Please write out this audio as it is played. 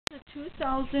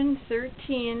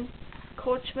2013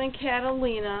 Coachman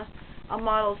Catalina, a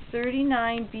model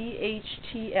 39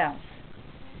 BHTS.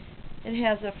 It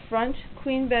has a front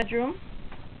queen bedroom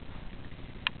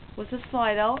with a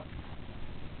slide out,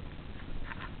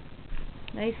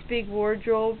 nice big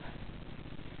wardrobe,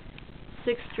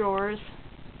 6 drawers,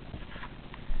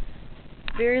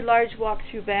 very large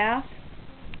walk-through bath,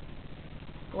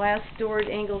 glass doored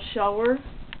angle shower,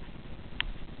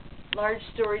 large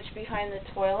storage behind the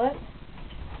toilet,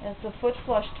 and it's a foot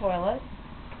flush toilet,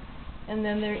 and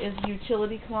then there is a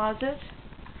utility closet,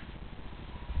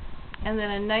 and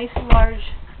then a nice large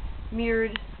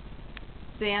mirrored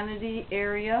vanity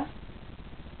area.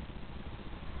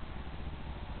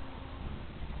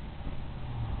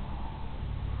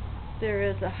 There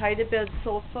is a hide-a-bed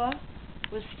sofa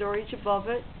with storage above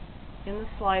it in the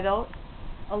slide out,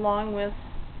 along with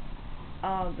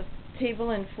the table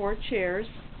and 4 chairs,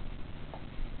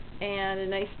 and a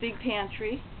nice big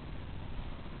pantry,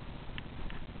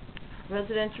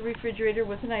 residential refrigerator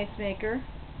with an ice maker,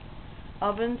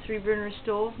 oven, 3-burner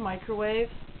stove, microwave,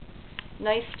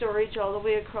 nice storage all the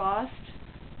way across,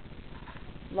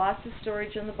 lots of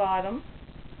storage on the bottom,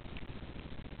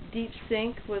 deep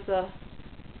sink with a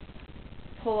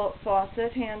pull-out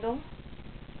faucet handle,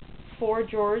 4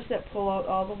 drawers that pull out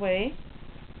all the way,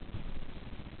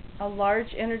 a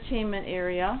large entertainment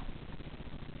area,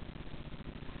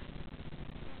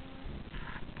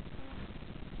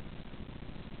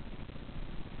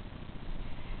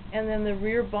 and then the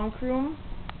rear bunk room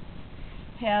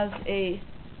has a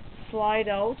slide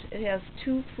out. It has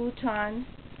 2 futon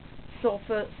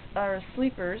sofas or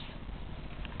sleepers.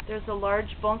 There's a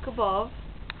large bunk above,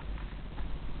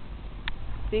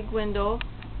 big window,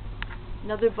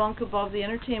 another bunk above the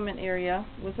entertainment area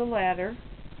with a ladder,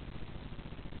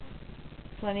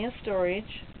 plenty of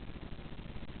storage,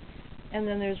 and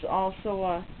then there's also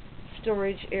a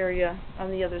storage area on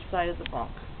the other side of the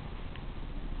bunk.